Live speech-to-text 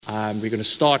We're going to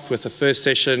start with the first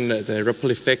session, the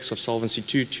ripple effects of Solvency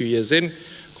II, 2 years in.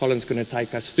 Colin's going to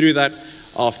take us through that.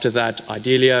 After that,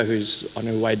 Idelia, who's on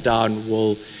her way down,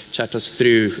 will chat us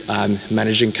through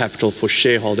managing capital for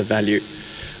shareholder value.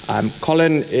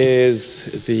 Colin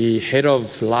is the head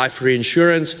of life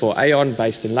reinsurance for Aon,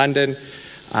 based in London.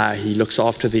 He looks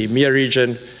after the EMEA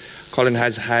region. Colin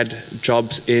has had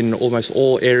jobs in almost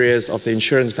all areas of the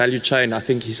insurance value chain. I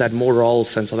think he's had more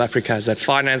roles than South Africa has had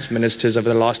finance ministers over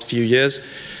the last few years.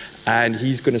 And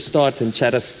he's going to start and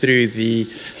chat us through the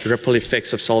ripple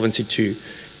effects of Solvency II.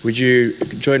 Would you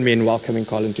join me in welcoming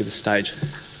Colin to the stage?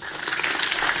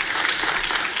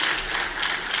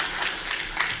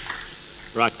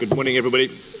 Right, good morning,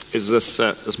 everybody. Is this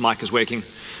mic is working?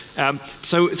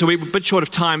 So we're a bit short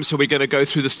of time, so we're going to go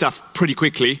through the stuff pretty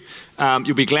quickly.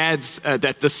 You'll be glad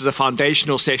that this is a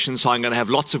foundational session, so I'm going to have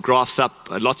lots of graphs up,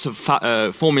 lots of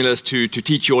formulas to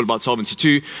teach you all about Solvency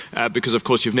II, because, of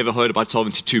course, you've never heard about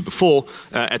Solvency II before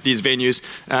at these venues.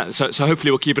 So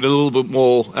hopefully we'll keep it a little bit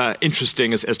more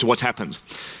interesting as to what's happened.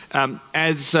 I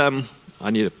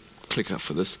need a clicker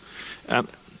for this.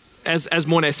 As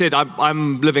Morne said,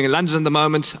 I'm living in London at the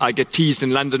moment. I get teased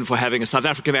in London for having a South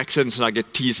African accent, and I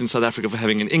get teased in South Africa for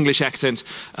having an English accent.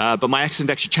 But my accent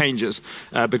actually changes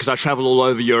because I travel all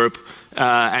over Europe.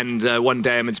 And one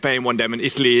day I'm in Spain, one day I'm in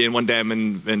Italy, and one day I'm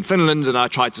in Finland. And I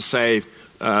try to say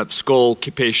skål,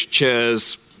 kipish,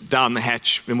 cheers, down the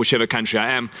hatch in whichever country I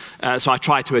am. So I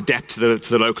try to adapt to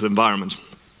the local environment.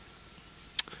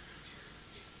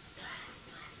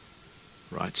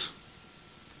 Right.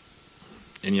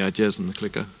 Any ideas on the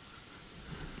clicker?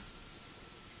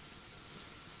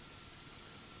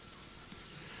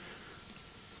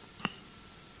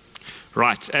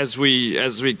 Right, as we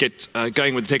get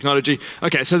going with the technology.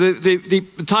 Okay, so the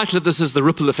title of this is The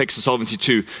Ripple Effects of Solvency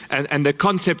II. And the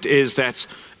concept is that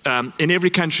in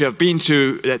every country I've been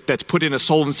to that's put in a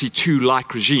Solvency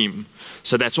II-like regime,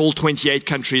 so that's all 28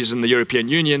 countries in the European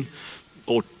Union,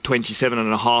 or 27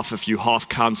 and a half if you half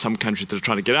count some countries that are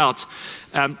trying to get out.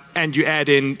 And you add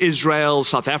in Israel,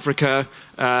 South Africa,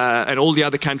 and all the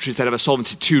other countries that have a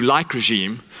Solvency II-like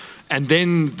regime, and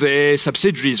then their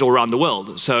subsidiaries all around the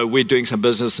world. So we're doing some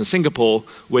business in Singapore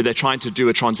where they're trying to do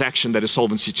a transaction that is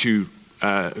Solvency II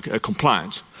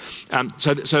compliant.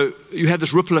 So you have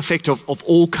this ripple effect of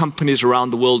all companies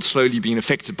around the world slowly being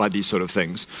affected by these sort of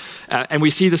things. And we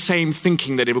see the same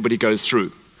thinking that everybody goes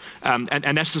through.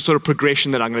 And that's the sort of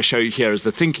progression that I'm going to show you here, is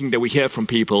the thinking that we hear from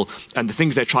people and the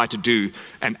things they try to do,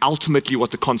 and ultimately what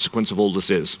the consequence of all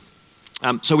this is.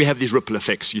 So we have these ripple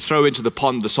effects. You throw into the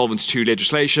pond the Solvency II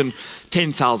legislation,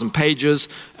 10,000 pages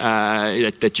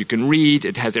that you can read.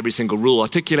 It has every single rule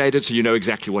articulated, so you know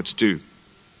exactly what to do,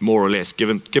 more or less,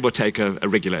 give or take a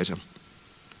regulator.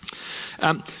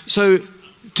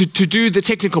 To do the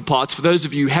technical part, for those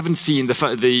of you who haven't seen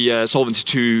the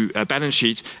Solvency II balance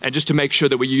sheet, and just to make sure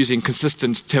that we're using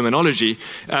consistent terminology,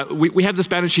 we have this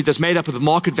balance sheet that's made up of the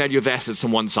market value of assets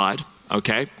on one side.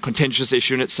 Okay, contentious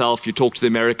issue in itself. You talk to the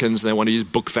Americans, and they want to use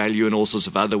book value and all sorts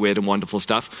of other weird and wonderful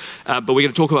stuff. But we're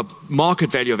going to talk about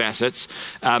market value of assets,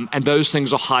 and those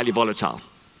things are highly volatile.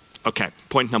 Okay,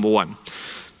 point number one.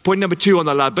 Point number two, on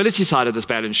the liability side of this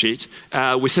balance sheet,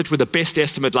 we sit with the best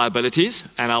estimate liabilities,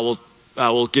 and I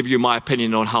will give you my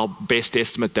opinion on how best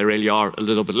estimate they really are a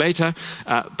little bit later.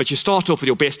 But you start off with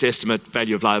your best estimate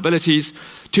value of liabilities.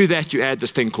 To that, you add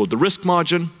this thing called the risk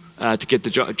margin to get the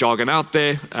jargon out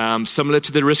there, similar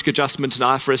to the risk adjustment in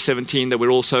IFRS 17 that we're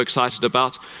all so excited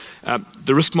about.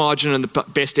 The risk margin and the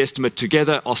best estimate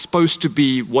together are supposed to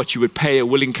be what you would pay a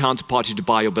willing counterparty to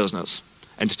buy your business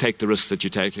and to take the risks that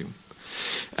you're taking.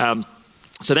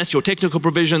 So that's your technical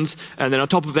provisions. And then on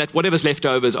top of that, whatever's left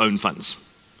over is own funds.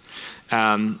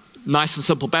 Nice and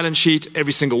simple balance sheet.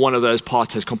 Every single one of those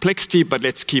parts has complexity, but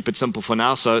let's keep it simple for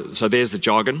now. So there's the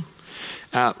jargon.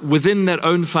 Within that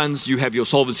own funds, you have your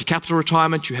solvency capital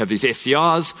retirement. You have these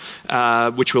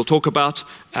SCRs, which we'll talk about.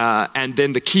 And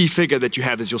then the key figure that you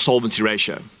have is your solvency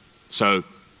ratio. So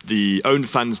the own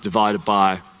funds divided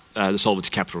by the solvency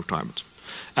capital requirement.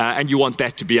 And you want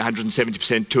that to be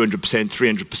 170%, 200%,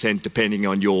 300%, depending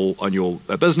on your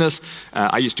business.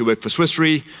 I used to work for Swiss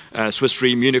Re,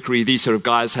 Munich Re. These sort of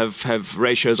guys have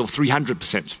ratios of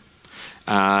 300%.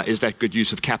 Is that good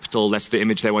use of capital? That's the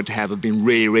image they want to have of being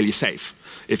really, really safe.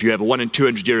 If you have a 1 in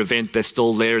 200 year event, they're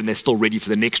still there and they're still ready for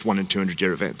the next 1 in 200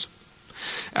 year event.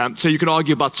 So you can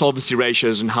argue about solvency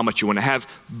ratios and how much you want to have,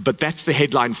 but that's the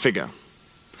headline figure.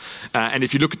 And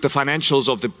if you look at the financials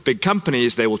of the big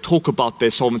companies, they will talk about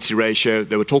their solvency ratio,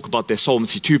 they will talk about their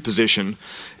Solvency II position,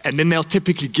 and then they'll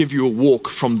typically give you a walk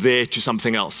from there to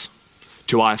something else.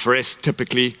 to IFRS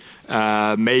typically.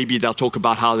 Maybe they'll talk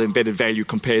about how the embedded value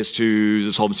compares to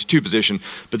the Solvency II position.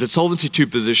 But the Solvency II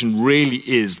position really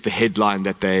is the headline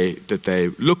that they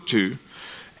look to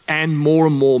and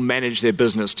more manage their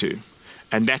business to.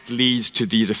 And that leads to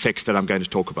these effects that I'm going to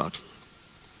talk about.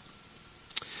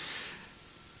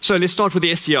 So let's start with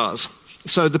the SCRs.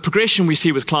 So the progression we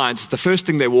see with clients, the first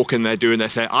thing they walk in, they do, and they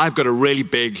say, I've got a really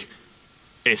big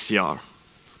SCR,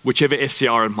 whichever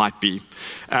SCR it might be.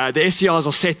 The SCRs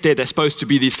are set there. They're supposed to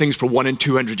be these things for 1 in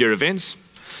 200-year events.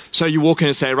 So you walk in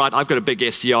and say, right, I've got a big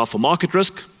SCR for market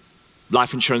risk.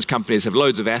 Life insurance companies have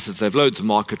loads of assets. They have loads of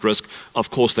market risk.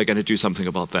 Of course, they're going to do something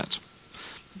about that.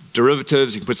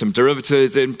 Derivatives, you can put some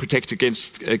derivatives in, protect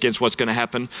against what's going to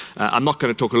happen. I'm not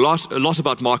going to talk a lot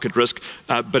about market risk,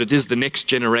 but it is the next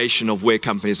generation of where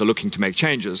companies are looking to make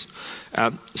changes.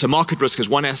 So market risk is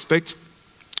one aspect.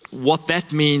 What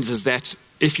that means is that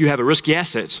if you have a risky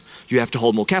asset, you have to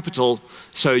hold more capital,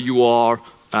 so you are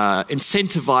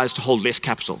incentivized to hold less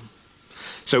capital.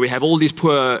 So we have all these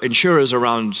poor insurers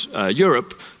around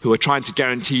Europe who are trying to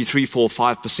guarantee 3%,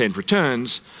 4%, 5%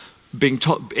 returns,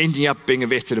 ending up being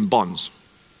invested in bonds.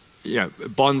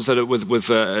 Bonds that are with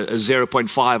a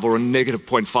 0.5 or a negative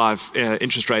 0.5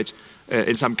 interest rate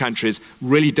in some countries,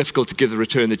 really difficult to give the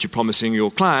return that you're promising your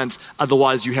clients.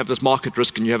 Otherwise, you have this market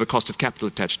risk and you have a cost of capital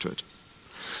attached to it.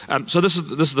 So this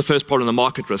is the first part on the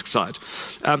market risk side.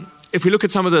 If we look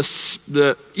at some of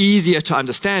the easier to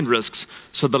understand risks,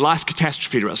 so the life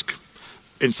catastrophe risk.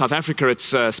 In South Africa,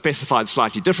 it's specified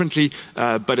slightly differently,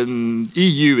 but in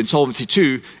EU, in Solvency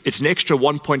II, it's an extra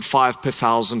 1.5 per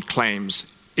 1,000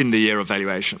 claims in the year of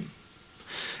valuation.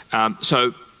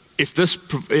 So if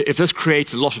this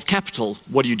creates a lot of capital,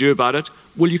 what do you do about it?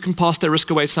 Well, you can pass that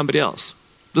risk away to somebody else.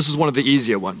 This is one of the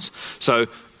easier ones. So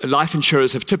life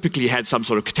insurers have typically had some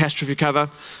sort of catastrophe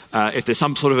cover. If there's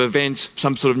some sort of event,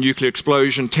 some sort of nuclear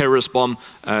explosion, terrorist bomb,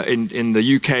 in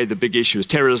the UK, the big issue is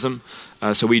terrorism.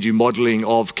 So we do modeling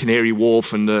of Canary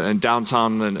Wharf and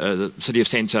downtown and the city of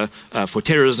centre for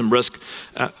terrorism risk.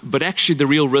 But actually the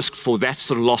real risk for that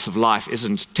sort of loss of life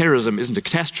isn't terrorism, isn't a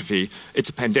catastrophe, it's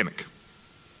a pandemic.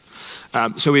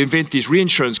 So we invent these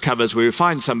reinsurance covers where we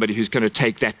find somebody who's going to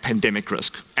take that pandemic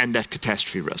risk and that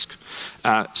catastrophe risk.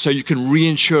 So you can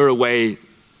reinsure away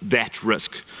that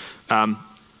risk.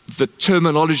 The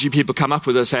terminology people come up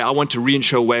with is say, I want to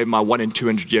reinsure away my 1 in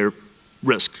 200-year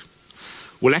risk.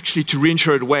 Well, actually, to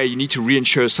reinsure it away, you need to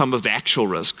reinsure some of the actual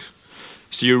risk.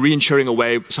 So you're reinsuring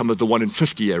away some of the 1 in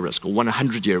 50-year risk, or 1 in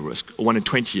 100-year risk, or 1 in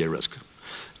 20-year risk.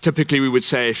 Typically, we would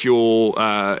say if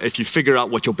you figure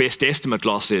out what your best estimate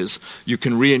loss is, you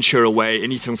can reinsure away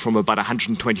anything from about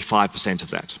 125% of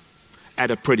that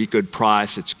at a pretty good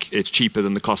price. It's cheaper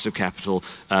than the cost of capital,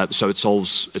 so it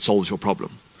solves your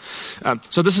problem.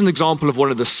 So this is an example of one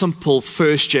of the simple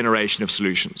first generation of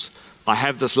solutions. I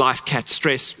have this life cat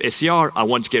stress SCR. I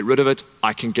want to get rid of it.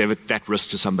 I can give it that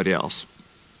risk to somebody else.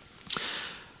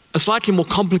 A slightly more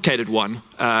complicated one,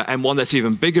 and one that's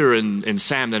even bigger in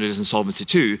SAM than it is in Solvency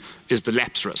II, is the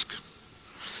lapse risk.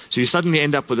 So you suddenly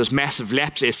end up with this massive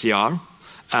lapse SCR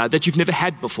that you've never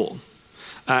had before.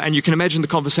 And you can imagine the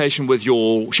conversation with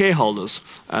your shareholders.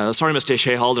 Sorry, Mr.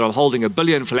 Shareholder, I'm holding $1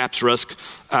 billion for lapse risk.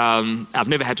 I've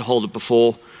never had to hold it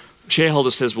before.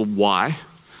 Shareholder says, well, why?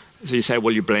 So you say,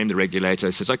 well, you blame the regulator.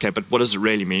 He says, okay, but what does it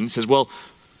really mean? He says, well,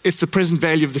 if the present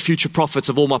value of the future profits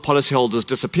of all my policyholders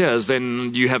disappears,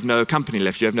 then you have no company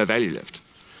left, you have no value left.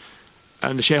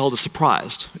 And the shareholder's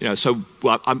surprised. So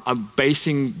I'm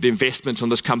basing the investment on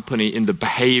this company in the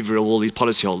behavior of all these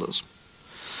policyholders.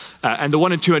 And the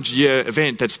 1 in 200-year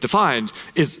event that's defined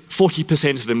is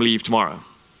 40% of them leave tomorrow.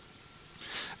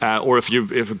 Or if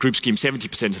a group scheme,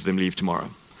 70% of them leave tomorrow.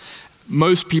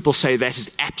 Most people say that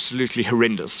is absolutely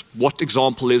horrendous. What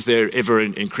example is there ever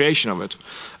in creation of it?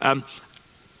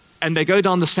 And they go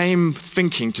down the same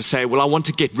thinking to say, well, I want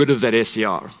to get rid of that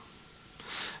SCR.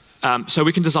 So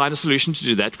we can design a solution to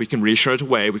do that. We can reinsure it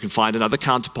away. We can find another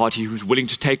counterparty who's willing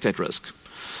to take that risk.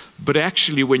 But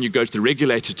actually, when you go to the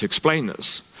regulator to explain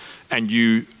this, and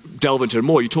you delve into it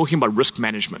more, you're talking about risk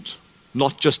management,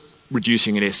 not just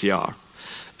reducing an SCR.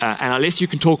 And unless you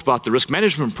can talk about the risk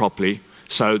management properly,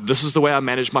 so this is the way I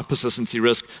manage my persistency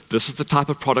risk, this is the type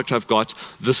of product I've got,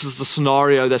 this is the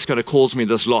scenario that's going to cause me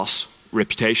this loss,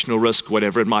 reputational risk,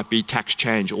 whatever it might be, tax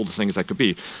change, all the things that could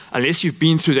be. Unless you've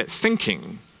been through that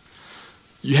thinking,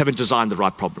 you haven't designed the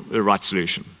right problem, the right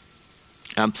solution.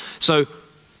 So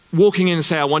walking in and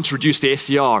say, I want to reduce the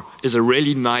SCR is a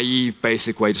really naive,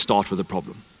 basic way to start with a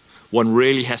problem. One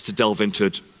really has to delve into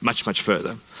it much, much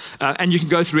further. And you can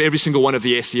go through every single one of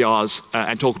the SCRs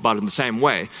and talk about it in the same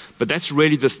way, but that's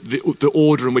really the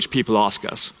order in which people ask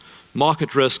us.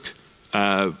 Market risk,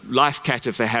 life cat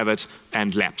if they have it,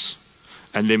 and lapse.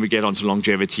 And then we get onto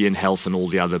longevity and health and all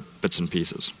the other bits and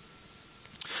pieces.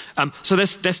 So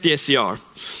that's the SCR.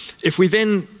 If we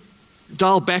then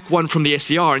dial back one from the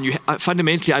SCR, and you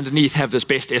fundamentally underneath have this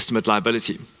best estimate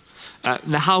liability.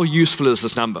 Now, how useful is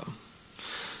this number?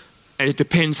 And it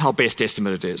depends how best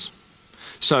estimate it is.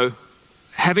 So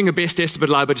having a best estimate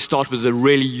liability start with is a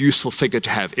really useful figure to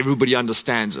have. Everybody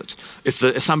understands it. If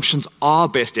the assumptions are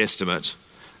best estimate,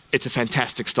 it's a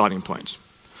fantastic starting point.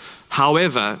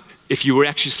 However, if you were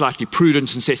actually slightly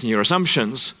prudent in setting your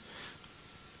assumptions,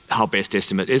 how best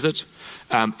estimate is it?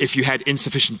 If you had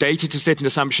insufficient data to set an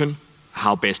assumption,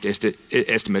 how best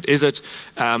estimate is it?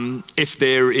 If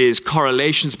there is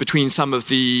correlations between some of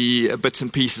the bits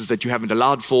and pieces that you haven't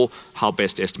allowed for, how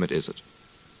best estimate is it?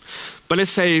 But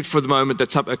let's say for the moment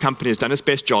that a company has done its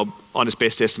best job on its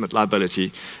best estimate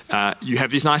liability. You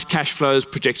have these nice cash flows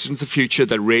projected into the future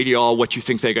that really are what you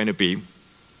think they're going to be.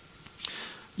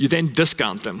 You then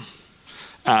discount them.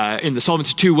 In the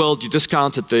Solvency II world, you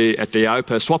discount at the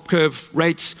IOPA swap curve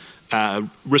rates,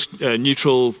 risk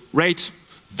neutral rate,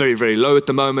 very, very low at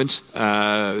the moment.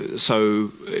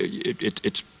 So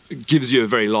it gives you a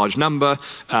very large number.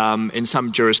 In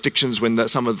some jurisdictions, when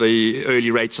some of the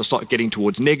early rates start getting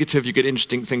towards negative, you get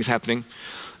interesting things happening.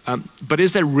 But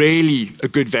is there really a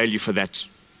good value for that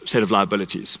set of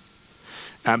liabilities?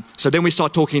 So then we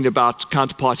start talking about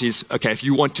counterparties. Okay, if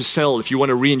you want to sell, if you want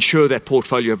to reinsure that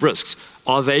portfolio of risks,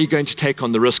 are they going to take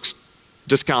on the risks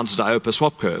discounted at IOPA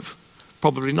swap curve?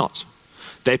 Probably not.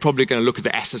 They're probably going to look at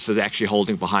the assets that they're actually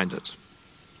holding behind it.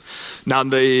 Now, in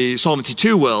the Solvency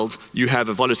II world, you have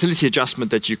a volatility adjustment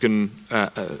that you can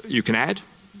add,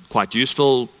 quite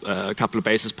useful. A couple of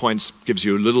basis points gives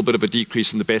you a little bit of a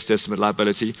decrease in the best estimate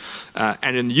liability.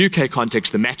 And in the UK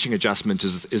context, the matching adjustment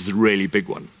is the really big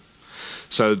one.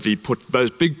 So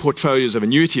those big portfolios of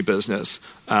annuity business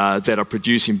that are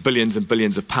producing billions and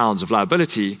billions of pounds of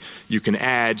liability, you can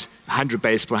add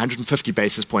 150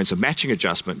 basis points of matching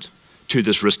adjustment to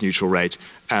this risk neutral rate,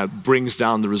 brings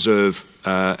down the reserve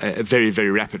very,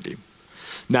 very rapidly.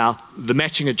 Now, the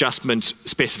matching adjustment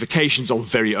specifications are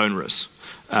very onerous.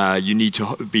 You need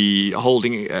to be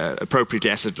holding appropriate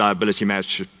asset liability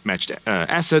matched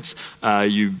assets.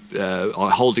 You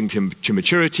are holding to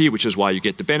maturity, which is why you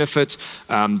get the benefit.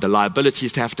 The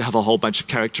liabilities have to have a whole bunch of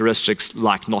characteristics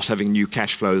like not having new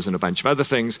cash flows and a bunch of other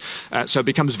things. So it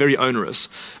becomes very onerous.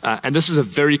 And this is a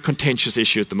very contentious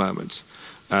issue at the moment.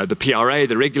 The PRA,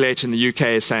 the regulator in the UK,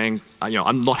 is saying,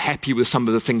 I'm not happy with some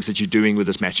of the things that you're doing with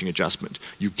this matching adjustment.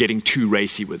 You're getting too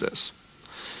racy with this.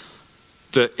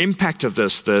 The impact of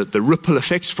this, the ripple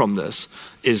effects from this,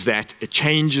 is that it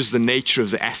changes the nature of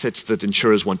the assets that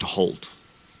insurers want to hold.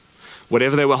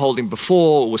 Whatever they were holding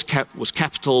before was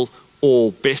capital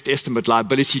or best estimate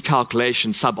liability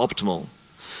calculation suboptimal.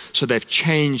 So they've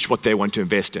changed what they want to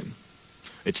invest in.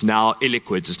 It's now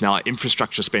illiquids, it's now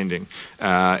infrastructure spending,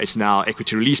 it's now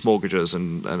equity release mortgages,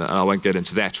 and I won't get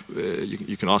into that.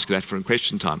 You can ask that for in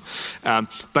question time.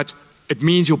 But it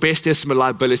means your best estimate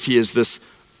liability is this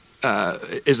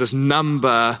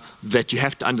number that you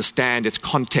have to understand its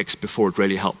context before it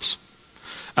really helps.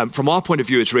 From our point of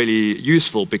view, it's really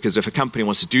useful because if a company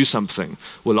wants to do something,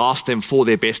 we'll ask them for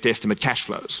their best estimate cash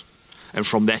flows. And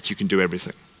from that, you can do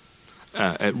everything.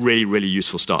 A really, really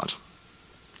useful start.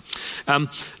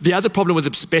 The other problem with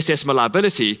the best estimate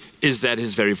liability is that it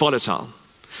is very volatile.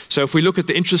 So if we look at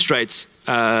the interest rates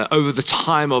over the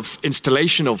time of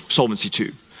installation of Solvency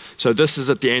II, so this is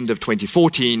at the end of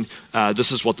 2014.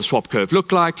 This is what the swap curve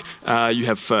looked like. You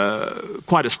have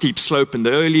quite a steep slope in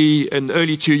the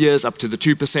early 2 years up to the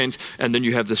 2%, and then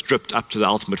you have this dripped up to the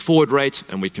ultimate forward rate,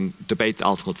 and we can debate the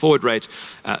ultimate forward rate.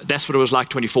 That's what it was like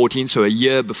 2014, so a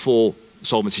year before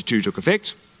Solvency II took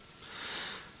effect.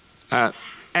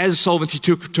 As Solvency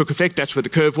took effect, that's where the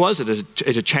curve was. It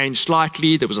had changed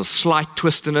slightly. There was a slight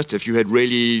twist in it. If you had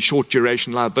really short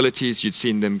duration liabilities, you'd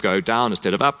seen them go down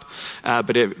instead of up.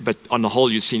 But on the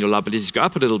whole, you'd seen your liabilities go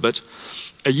up a little bit.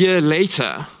 A year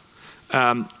later,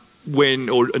 or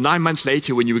 9 months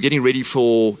later, when you were getting ready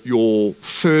for your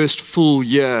first full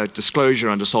year disclosure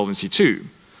under Solvency II,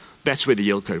 that's where the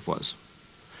yield curve was.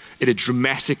 It had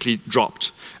dramatically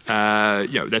dropped.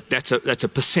 That's a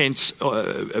percent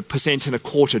and a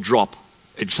quarter drop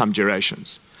in some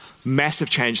durations. Massive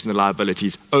change in the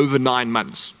liabilities over 9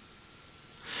 months.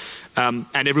 And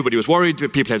everybody was worried.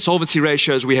 People had solvency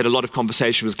ratios. We had a lot of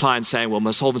conversation with clients saying, well, my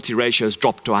solvency ratio has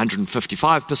dropped to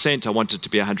 155%. I want it to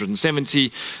be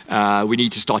 170. We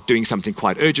need to start doing something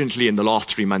quite urgently in the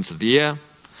last 3 months of the year.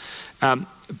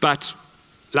 But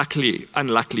luckily,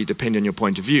 unluckily, depending on your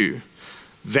point of view,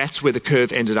 that's where the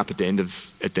curve ended up at the end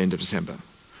of December.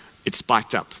 it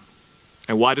spiked up.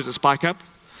 And why did it spike up?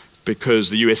 Because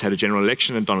the US had a general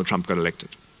election and Donald Trump got elected.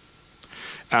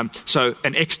 So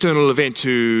an external event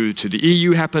to the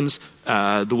EU happens,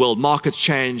 the world markets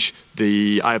change,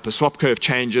 the IOPA swap curve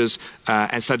changes,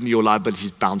 and suddenly your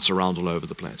liabilities bounce around all over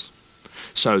the place.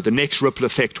 So the next ripple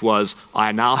effect was,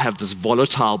 I now have this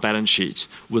volatile balance sheet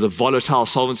with a volatile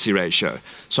solvency ratio.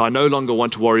 So I no longer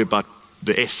want to worry about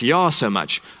the SCR so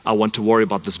much. I want to worry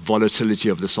about this volatility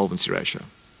of the solvency ratio.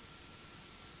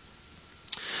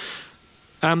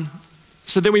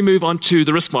 So then we move on to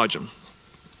the risk margin.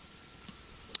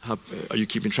 Are you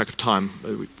keeping track of time?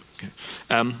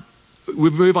 Okay. We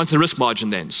move on to the risk margin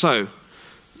then. So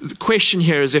the question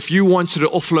here is, if you wanted to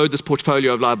offload this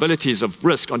portfolio of liabilities of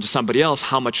risk onto somebody else,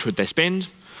 how much should they spend?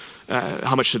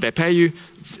 How much should they pay you?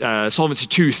 Solvency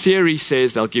II theory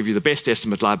says they'll give you the best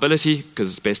estimate liability,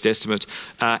 because it's best estimate,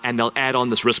 and they'll add on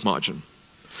this risk margin.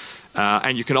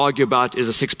 And you can argue about, is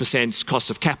a 6% cost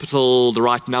of capital the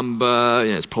right number?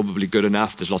 It's probably good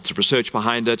enough. There's lots of research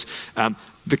behind it.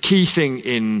 The key thing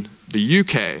in the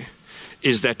UK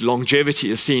is that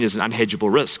longevity is seen as an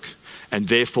unhedgeable risk. And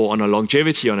therefore, on a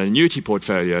longevity, on an annuity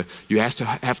portfolio, you have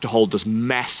to hold this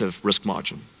massive risk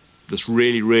margin, this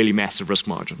really, really massive risk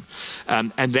margin.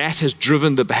 And that has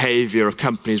driven the behavior of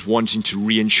companies wanting to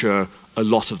reinsure a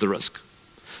lot of the risk.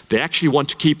 They actually want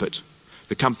to keep it.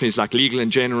 The companies like Legal &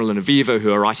 General and Aviva,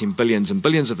 who are writing billions and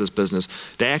billions of this business,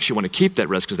 they actually want to keep that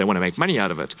risk because they want to make money out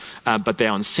of it, but they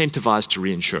are incentivized to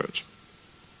reinsure it.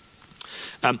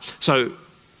 So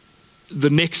the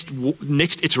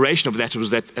next iteration of that was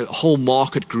that a whole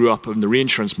market grew up in the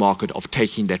reinsurance market of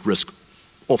taking that risk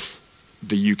off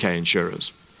the UK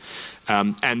insurers.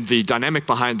 And the dynamic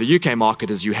behind the UK market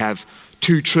is you have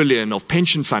 2 trillion of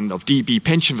pension fund, of DB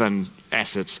pension fund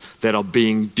assets that are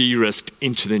being de-risked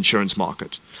into the insurance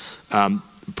market.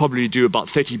 Probably do about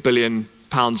 30 billion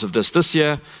pounds of this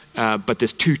year, but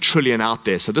there's 2 trillion out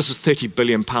there. So this is 30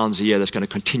 billion pounds a year that's going to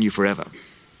continue forever.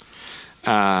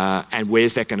 And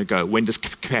where's that going to go? When does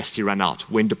capacity run out?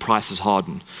 When do prices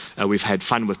harden? We've had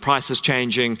fun with prices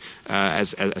changing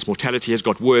as mortality has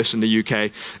got worse in the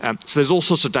UK. So there's all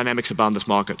sorts of dynamics about this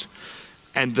market.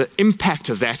 And the impact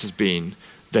of that has been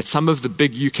that some of the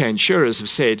big UK insurers have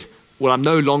said, well, I'm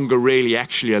no longer really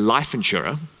actually a life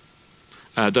insurer.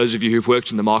 Those of you who've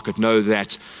worked in the market know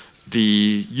that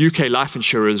the UK life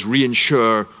insurers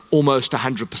reinsure almost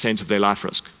 100% of their life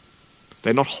risk.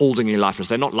 They're not holding any life risk.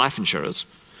 They're not life insurers.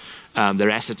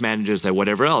 They're asset managers, they're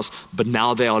whatever else, but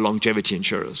now they are longevity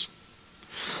insurers.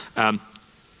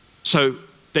 So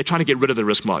they're trying to get rid of the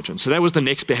risk margin. So that was the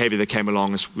next behavior that came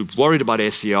along. Is we've worried about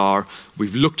SCR.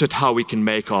 We've looked at how we can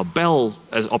make our BEL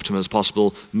as optimal as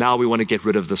possible. Now we want to get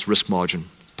rid of this risk margin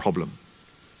problem.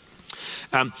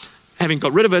 Having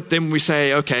got rid of it, then we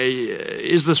say, okay,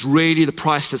 is this really the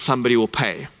price that somebody will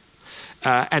pay?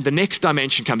 And the next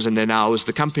dimension comes in there now is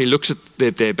the company looks at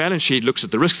their balance sheet, looks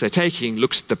at the risks they're taking,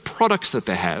 looks at the products that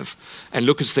they have, and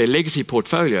looks at their legacy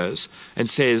portfolios and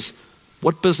says,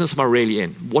 what business am I really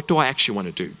in? What do I actually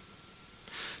want to do?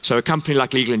 So a company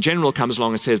like Legal & General comes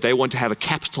along and says they want to have a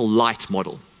capital light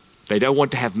model. They don't want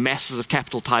to have masses of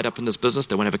capital tied up in this business.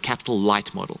 They want to have a capital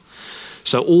light model.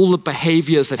 So all the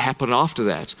behaviors that happen after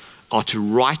that are to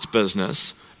write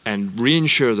business and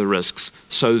reinsure the risks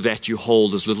so that you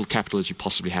hold as little capital as you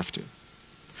possibly have to.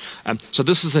 So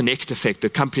this is the next effect. The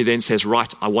company then says,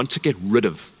 right, I want to get rid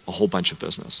of a whole bunch of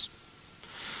business.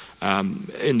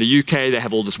 In the UK, they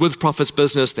have all this with profits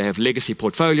business. They have legacy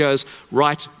portfolios.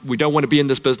 Right, we don't want to be in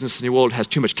this business anymore. It has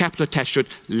too much capital attached to it.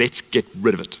 Let's get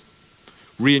rid of it.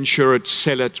 Reinsure it,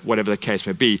 sell it, whatever the case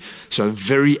may be. So a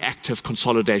very active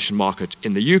consolidation market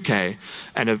in the UK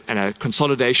and a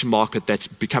consolidation market that's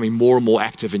becoming more and more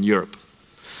active in Europe.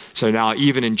 So now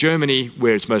even in Germany,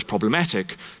 where it's most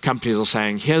problematic, companies are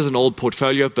saying, here's an old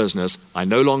portfolio of business. I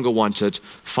no longer want it.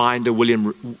 Find a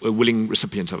willing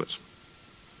recipient of it.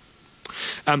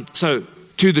 So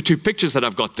to the 2 pictures that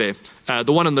I've got there,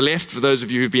 the one on the left, for those of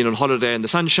you who've been on holiday in the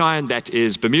sunshine, that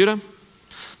is Bermuda.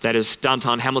 That is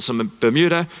downtown Hamilton,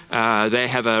 Bermuda. They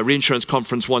have a reinsurance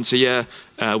conference once a year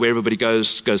where everybody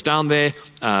goes down there.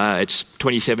 It's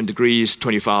 27 degrees,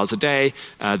 24 hours a day.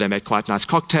 They make quite nice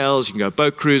cocktails. You can go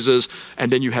boat cruises.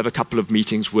 And then you have a couple of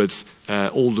meetings with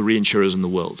all the reinsurers in the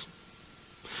world.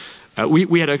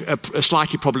 We had a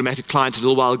slightly problematic client a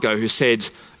little while ago who said,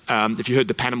 if you heard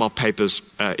the Panama Papers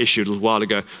issued a little while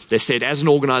ago, they said as an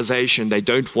organization, they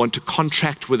don't want to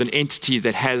contract with an entity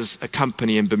that has a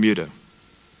company in Bermuda.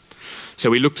 So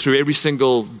we looked through every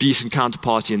single decent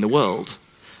counterparty in the world.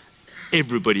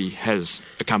 Everybody has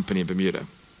a company in Bermuda.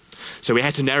 So we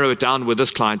had to narrow it down with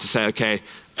this client to say, okay,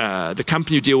 the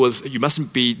company you deal with, you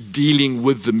mustn't be dealing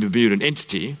with the Bermudan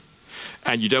entity,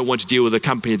 and you don't want to deal with a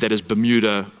company that is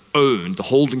Bermuda owned. The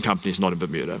holding company is not in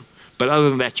Bermuda. But other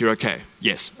than that, you're okay.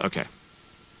 Yes, okay.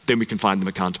 Then we can find them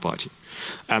a counterparty.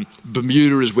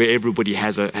 Bermuda is where everybody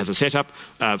has a setup.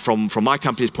 From my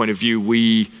company's point of view,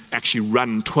 we actually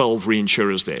run 12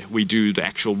 reinsurers there. We do the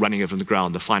actual running of it on the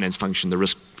ground, the finance function, the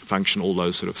risk function, all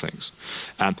those sort of things.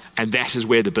 And that is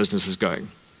where the business is going.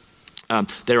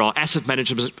 There are asset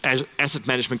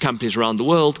management companies around the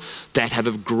world that have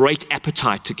a great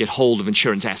appetite to get hold of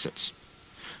insurance assets.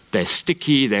 They're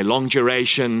sticky, they're long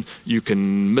duration, you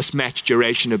can mismatch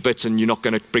duration a bit and you're not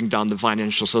going to bring down the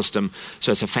financial system.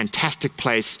 So it's a fantastic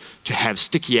place to have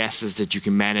sticky assets that you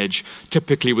can manage,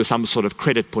 typically with some sort of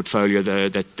credit portfolio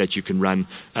that you can run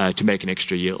to make an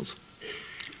extra yield.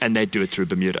 And they do it through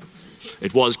Bermuda.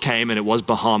 It was Cayman, it was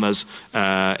Bahamas,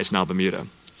 it's now Bermuda.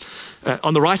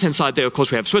 On the right-hand side there, of course,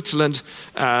 we have Switzerland.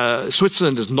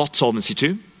 Switzerland is not Solvency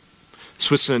II.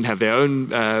 Switzerland have their own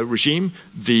regime.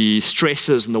 The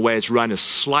stresses and the way it's run is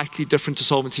slightly different to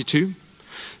Solvency II.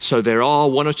 So there are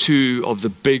one or two of the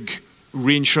big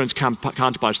reinsurance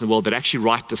counterparts in the world that actually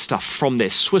write the stuff from their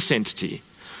Swiss entity,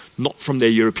 not from their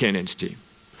European entity,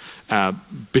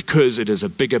 because it is a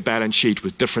bigger balance sheet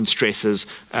with different stresses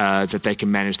that they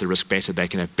can manage the risk better. They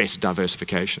can have better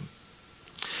diversification.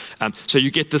 So you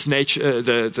get this nature,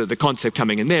 the concept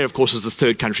coming in there, of course, is the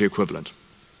third country equivalent.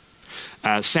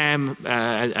 Sam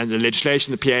and the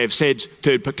legislation, the PA have said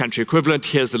third country equivalent.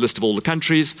 Here's the list of all the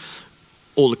countries.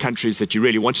 All the countries that you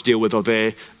really want to deal with are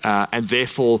there. And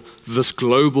therefore, this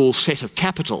global set of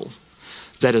capital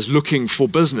that is looking for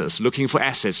business, looking for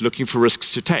assets, looking for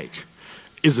risks to take,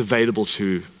 is available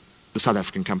to the South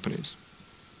African companies.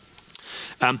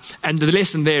 And the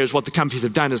lesson there is what the companies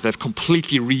have done is they've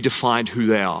completely redefined who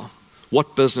they are,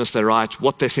 what business they write,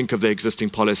 what they think of their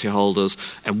existing policyholders,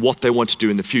 and what they want to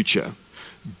do in the future,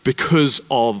 because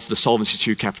of the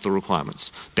Solvency II capital requirements.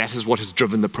 That is what has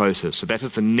driven the process. So that is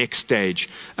the next stage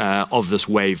of this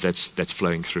wave that's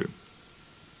flowing through.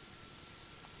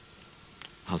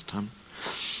 How's time?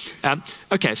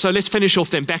 Okay, so let's finish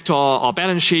off then. Back to our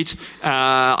balance sheet.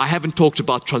 I haven't talked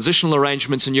about transitional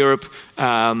arrangements in Europe.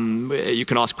 You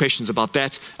can ask questions about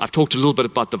that. I've talked a little bit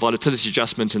about the volatility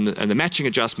adjustment and the matching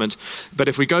adjustment. But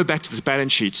if we go back to this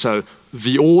balance sheet, so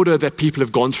the order that people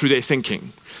have gone through their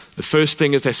thinking, the first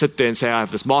thing is they sit there and say, I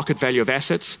have this market value of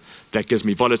assets. That gives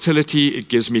me volatility. It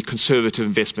gives me conservative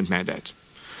investment mandate.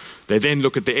 They then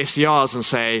look at the SCRs and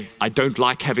say, I don't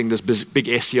like having this big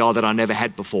SCR that I never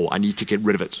had before. I need to get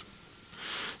rid of it.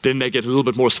 Then they get a little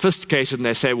bit more sophisticated and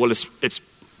they say, well,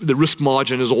 the risk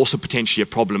margin is also potentially a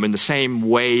problem in the same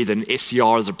way that an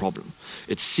SCR is a problem.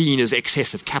 It's seen as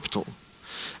excessive capital.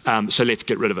 So let's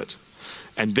get rid of it.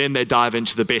 And then they dive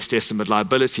into the best estimate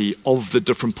liability of the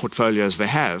different portfolios they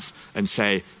have and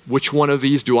say, which one of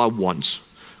these do I want?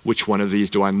 Which one of these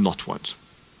do I not want?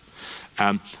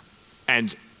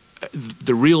 And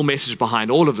the real message behind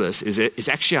all of this is it's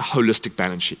actually a holistic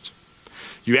balance sheet.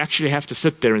 You actually have to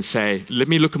sit there and say, let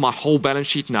me look at my whole balance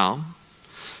sheet now.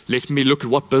 Let me look at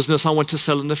what business I want to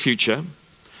sell in the future.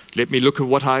 Let me look at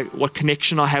what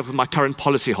connection I have with my current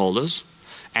policyholders,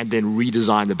 and then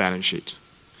redesign the balance sheet.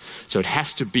 So it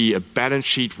has to be a balance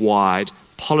sheet-wide,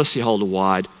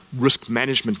 policyholder-wide, risk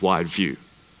management-wide view.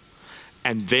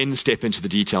 And then step into the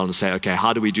detail and say, okay,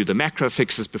 how do we do the macro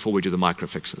fixes before we do the micro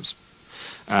fixes?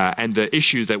 And the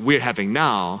issue that we're having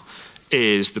now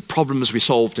is the problems we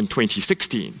solved in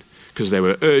 2016, because they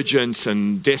were urgent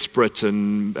and desperate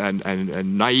and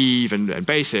naive and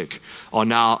basic, are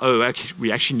now,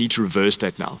 we actually need to reverse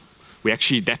that now.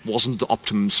 That wasn't the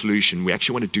optimum solution. We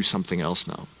actually want to do something else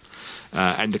now.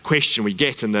 And the question we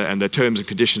get and the terms and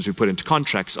conditions we put into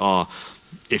contracts are,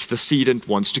 if the cedant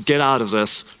wants to get out of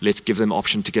this, let's give them the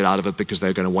option to get out of it because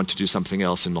they're going to want to do something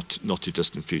else in not too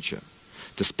distant future,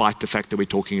 despite the fact that we're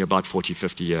talking about 40,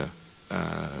 50-year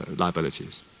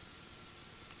liabilities.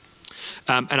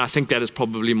 And I think that is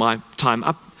probably my time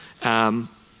up.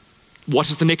 What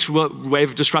is the next wave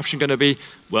of disruption going to be?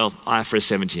 Well, IFRS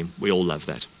 17. We all love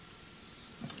that.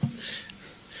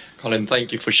 Colin,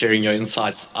 thank you for sharing your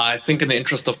insights. I think in the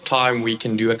interest of time, we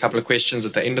can do a couple of questions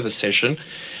at the end of the session.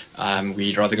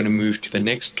 We're rather going to move to the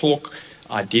next talk.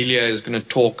 Idelia is going to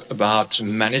talk about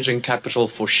managing capital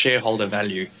for shareholder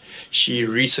value. She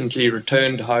recently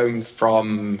returned home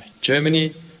from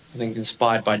Germany, I think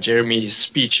inspired by Jeremy's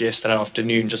speech yesterday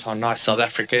afternoon, just how nice South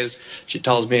Africa is. She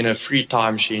tells me in her free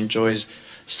time she enjoys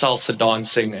salsa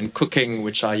dancing and cooking,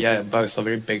 which I hear both are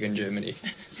very big in Germany.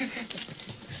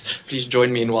 Please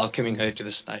join me in welcoming her to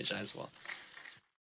the stage as well.